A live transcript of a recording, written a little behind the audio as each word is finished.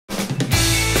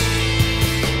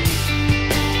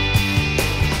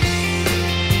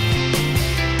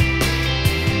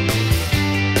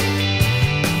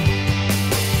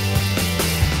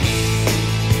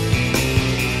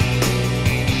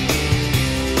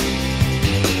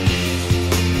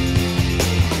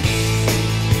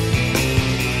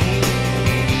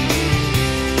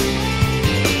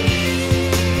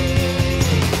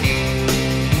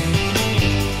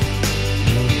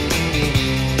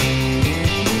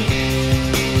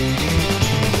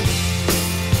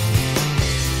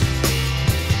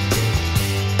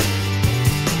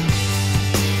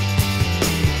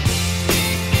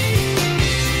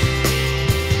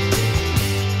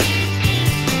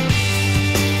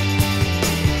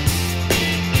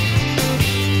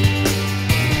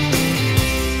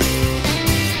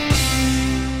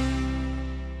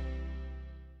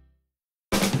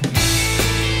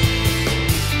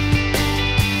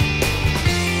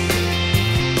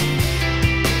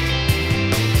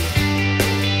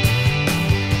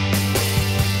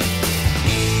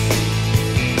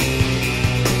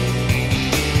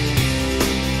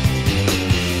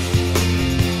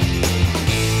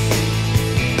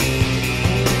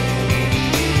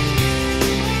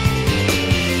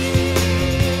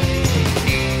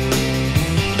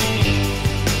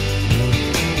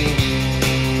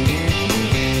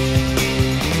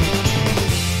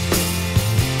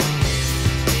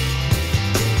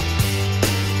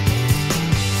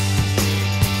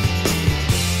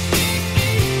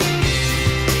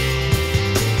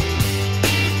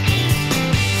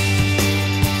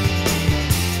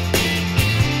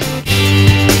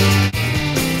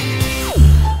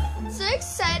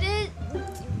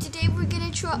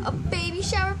throw a baby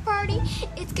shower party,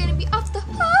 it's gonna be off the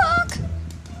hook.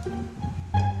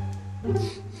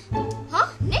 Huh?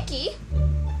 Nikki?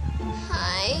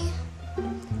 Hi.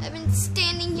 I've been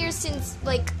standing here since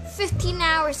like 15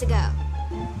 hours ago.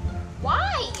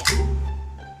 Why?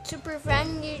 To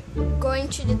prevent you going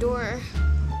to the door.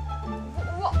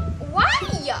 Why?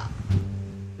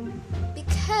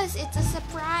 Because it's a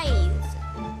surprise.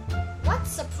 What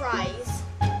surprise?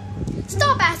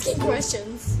 Stop asking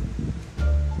questions.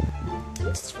 Let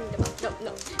me just ring the bell.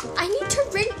 No. I need to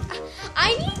ring.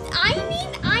 I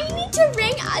need to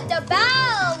ring the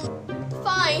bell.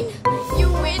 Fine.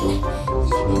 You win.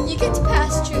 You get to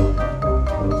pass through.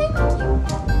 Thank you.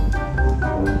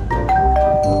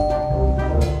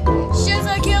 She's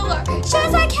a killer.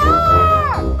 She's a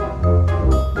killer.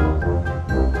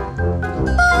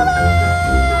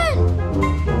 Balloon.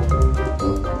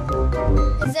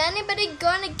 Is anybody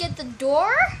gonna get the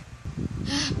door?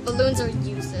 Balloons are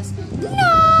useless.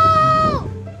 No!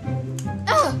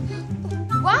 Ugh.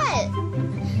 What?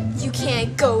 You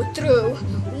can't go through.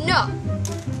 No.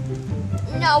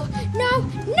 No.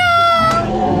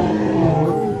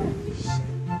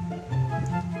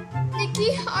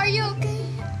 Nikki, are you okay?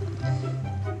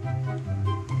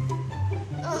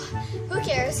 Ugh, who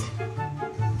cares?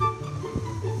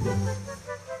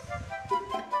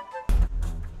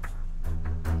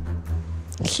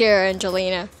 Here,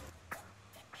 Angelina.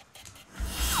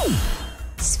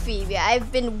 It's Phoebe.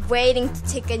 I've been waiting to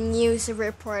take a news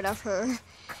report of her.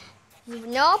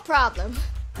 No problem.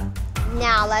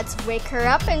 Now let's wake her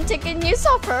up and take a news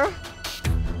of her.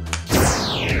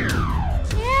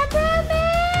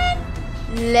 Cameraman!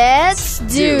 Let's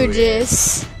do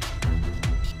this.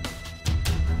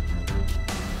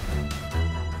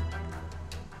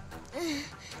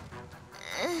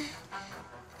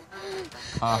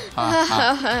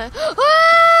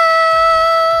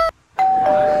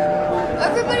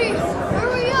 Everybody,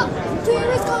 hurry up! Dad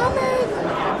is coming!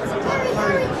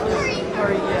 Hurry!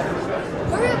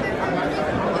 Hurry up, everybody!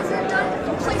 If you're done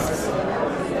in places.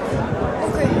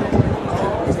 Okay.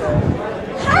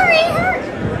 Hurry!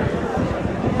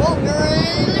 Oh, you're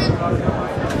in.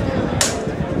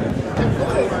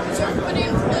 Okay, is everybody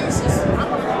in places?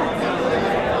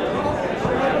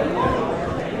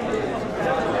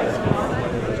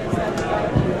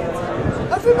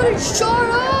 Everybody shut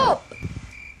up!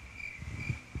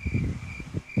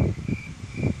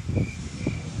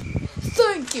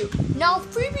 Thank you. Now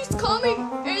Phoebe's coming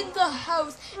in the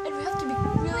house and we have to be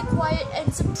really quiet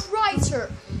and surprise her.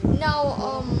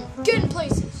 Now, get in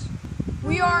places.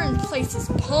 We are in places,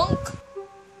 punk.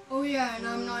 Oh yeah, and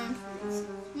I'm not in places.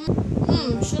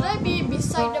 Should I be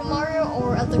beside the Mario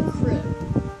or at the crib?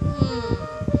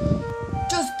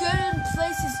 Just get in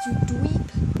places, you dweeb.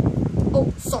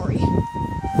 Oh, sorry.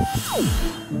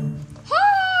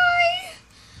 Hi!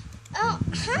 Oh,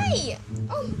 hi!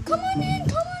 Oh, come on in.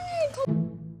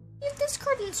 Leave this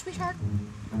curtain, sweetheart.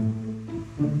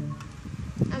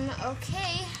 I'm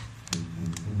okay.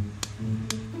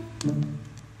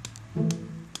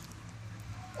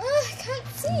 I can't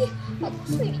see. Oh,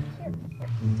 sweetie, here.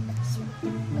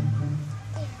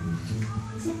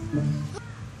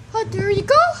 Oh, there you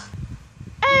go.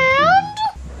 And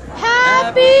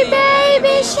happy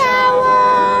baby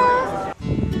shower!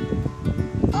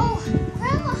 Oh,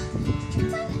 Grandma, did you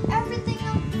plan everything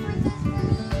out for this for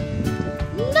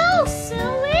me? No,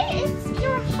 silly, it's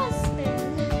your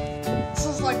husband.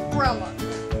 Sounds like Grandma.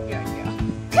 Yeah.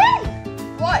 Ken!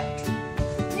 What?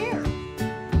 Here.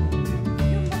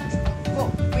 Your mother's one. Oh,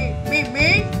 me?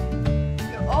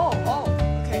 Yeah, oh,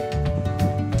 okay.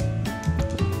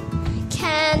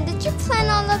 Ken, did you plan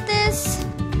all of this?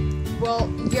 Well,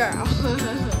 yeah.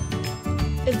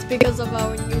 It's because of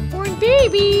our newborn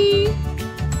baby.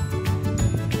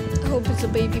 I hope it's a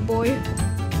baby boy.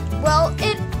 Well,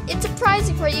 it's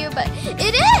surprising for you, but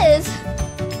it is.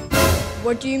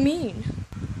 What do you mean?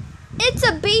 It's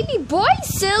a baby boy,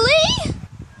 silly.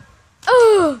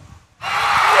 Oh.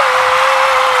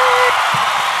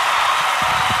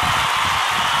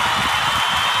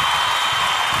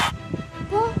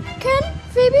 Well, Ken,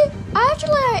 Phoebe, I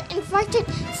invited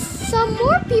some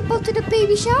more people to the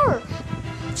baby shower.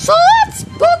 So let's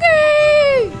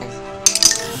boogie!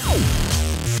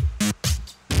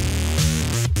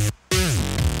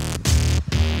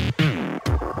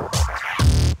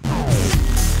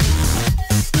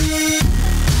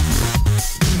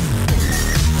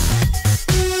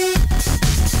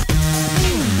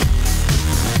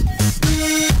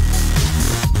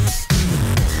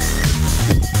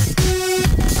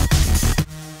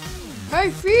 Hey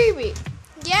Phoebe!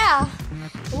 Yeah?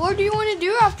 What do you want to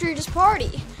do after this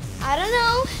party? I don't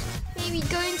know. Maybe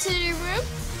go into the room?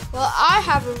 Well, I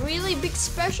have a really big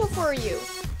special for you.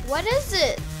 What is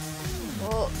it?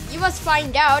 Well, you must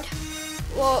find out.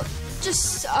 Well,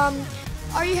 just,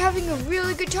 are you having a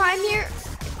really good time here?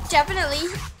 Definitely.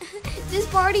 This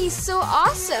party is so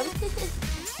awesome.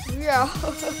 Yeah.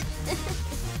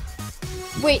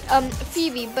 Wait,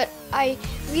 Phoebe, but I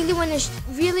really want to,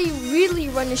 really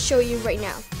want to show you right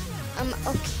now.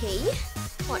 Okay.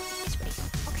 What? This way.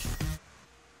 Okay.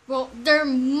 Well, there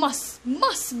must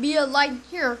be a light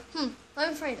here. Let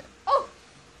me find it. Oh,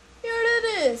 here it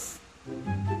is.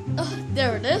 Oh,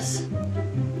 there it is.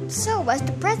 So, what's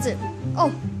the present?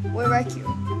 Oh, we're right here.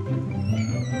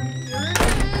 Here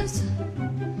it is.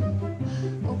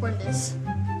 Open this.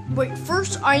 Wait,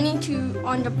 first I need to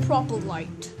on the proper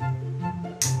light.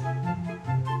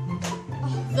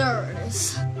 Oh, there it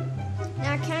is.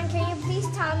 Now, can you please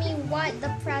tell me what the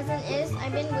present is?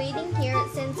 I've been waiting here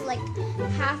since like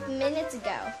half minutes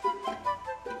ago.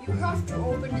 You have to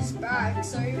open this bag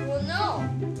so you will know.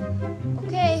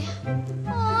 Okay.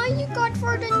 Aw, you got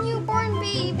for the newborn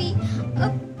baby a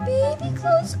baby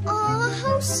clothes. Aw,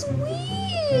 how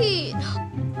sweet.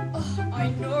 Oh, I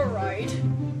know, right?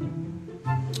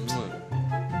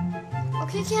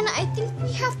 Okay, Ken, I think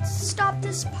we have to stop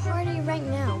this party right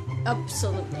now.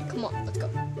 Absolutely. Come on, let's go.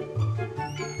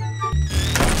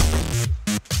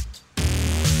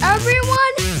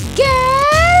 Everyone, get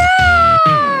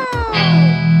out!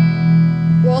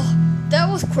 Well, that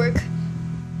was quick.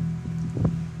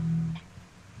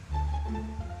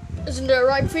 Isn't that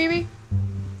right, Phoebe?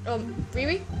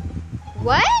 Phoebe?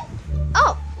 What?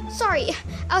 Oh, sorry.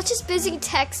 I was just busy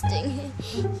texting.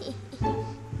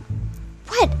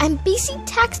 What? I'm busy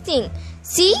texting.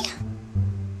 See?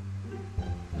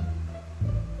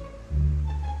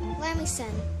 Let me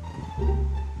send.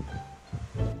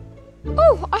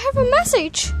 Oh, I have a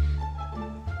message.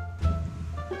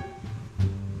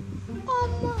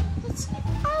 Let's see.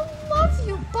 I love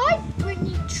you. Bye,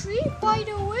 Brittany Tree. By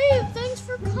the way, thanks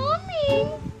for coming.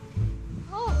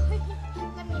 Oh,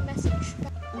 let me message.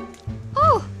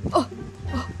 Oh.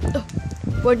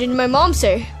 What did my mom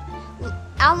say?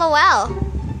 LOL.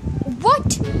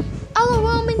 What?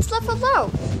 LOL means left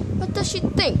alone. What does she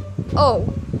think? Oh,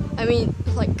 I mean,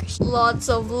 like, lots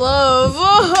of love.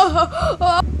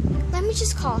 Let me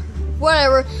just call her.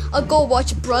 Whatever, I'll go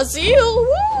watch Brazil.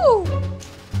 Woo!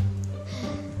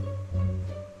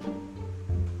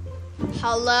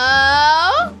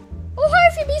 Hello? Oh, hi,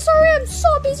 Phoebe. Sorry, I'm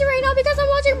so busy right now because I'm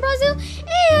watching Brazil.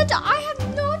 And I have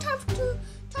no time to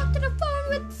talk to the phone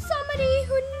with somebody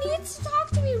who needs to talk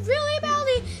to me really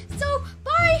badly. So,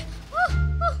 bye.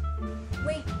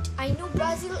 Wait, I know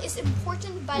Brazil is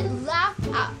important, but laugh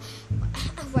out.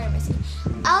 What am I saying?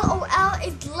 LOL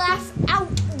is laugh out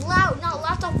loud, not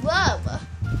lots of love.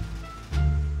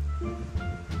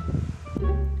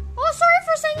 Oh, sorry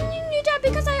for sending you that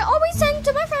because I always send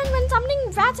to my friend when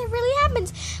something bad really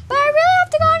happens. But I really have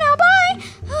to go now. Bye.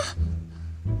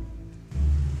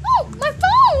 Oh, my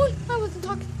phone! I wasn't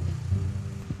talking.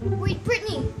 Wait,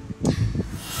 Brittany.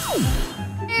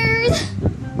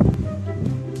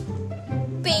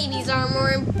 Babies are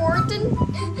more important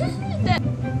than.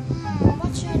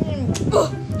 What's your name?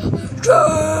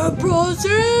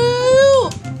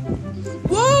 Brazil!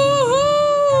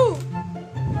 Woohoo!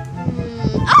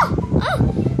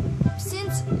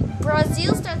 Since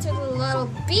Brazil starts with a little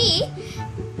B,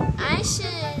 I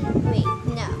should wait.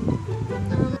 No.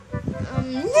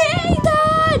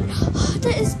 Nathan!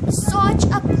 That is such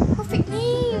a perfect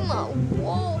name.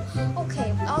 Whoa. Okay,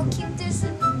 I'll keep this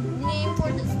name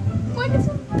for this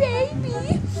wonderful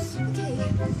baby. Okay.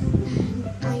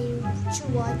 I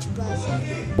should watch Brazil.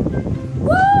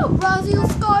 Woo!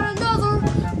 Brazil's got another.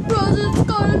 Brazil's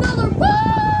got another. Woo!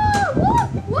 Woo!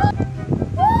 Woo!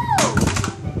 Woo!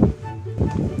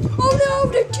 Oh no,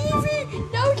 the TV!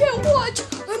 Now I can't watch.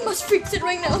 I must fix it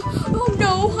right now. Oh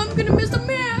no, I'm gonna miss the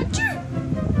match.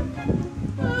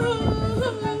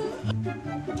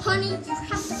 Honey, you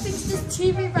have to fix this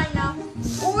TV right now,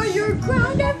 or you're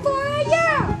grounded for a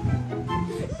year.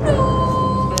 No.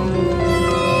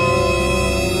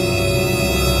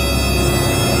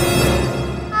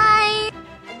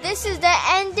 This is the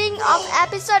ending of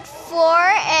episode 4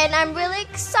 and I'm really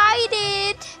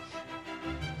excited.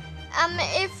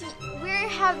 If we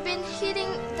have been hitting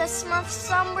the Smurf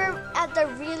somewhere at the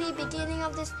really beginning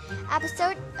of this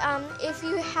episode, if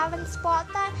you haven't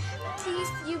spotted that, please,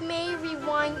 you may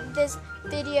rewind this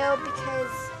video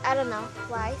because I don't know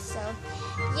why, so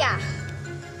yeah.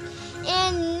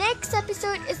 And next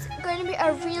episode is going to be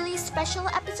a really special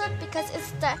episode because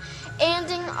it's the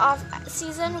ending of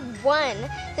season 1.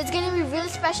 It's going to be really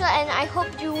special and I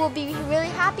hope you will be really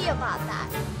happy about that.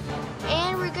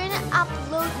 and we're gonna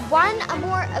upload one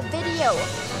more video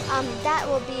that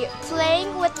will be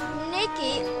playing with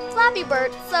Nikki Flappy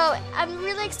Bird. So I'm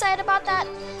really excited about that.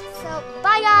 So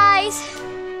bye guys.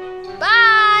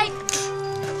 Bye.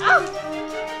 Oh,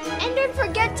 and don't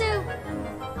forget to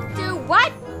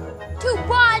what? To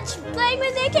watch Playing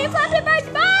with Nikki Flappy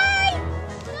Bird. Bye.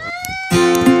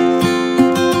 Bye.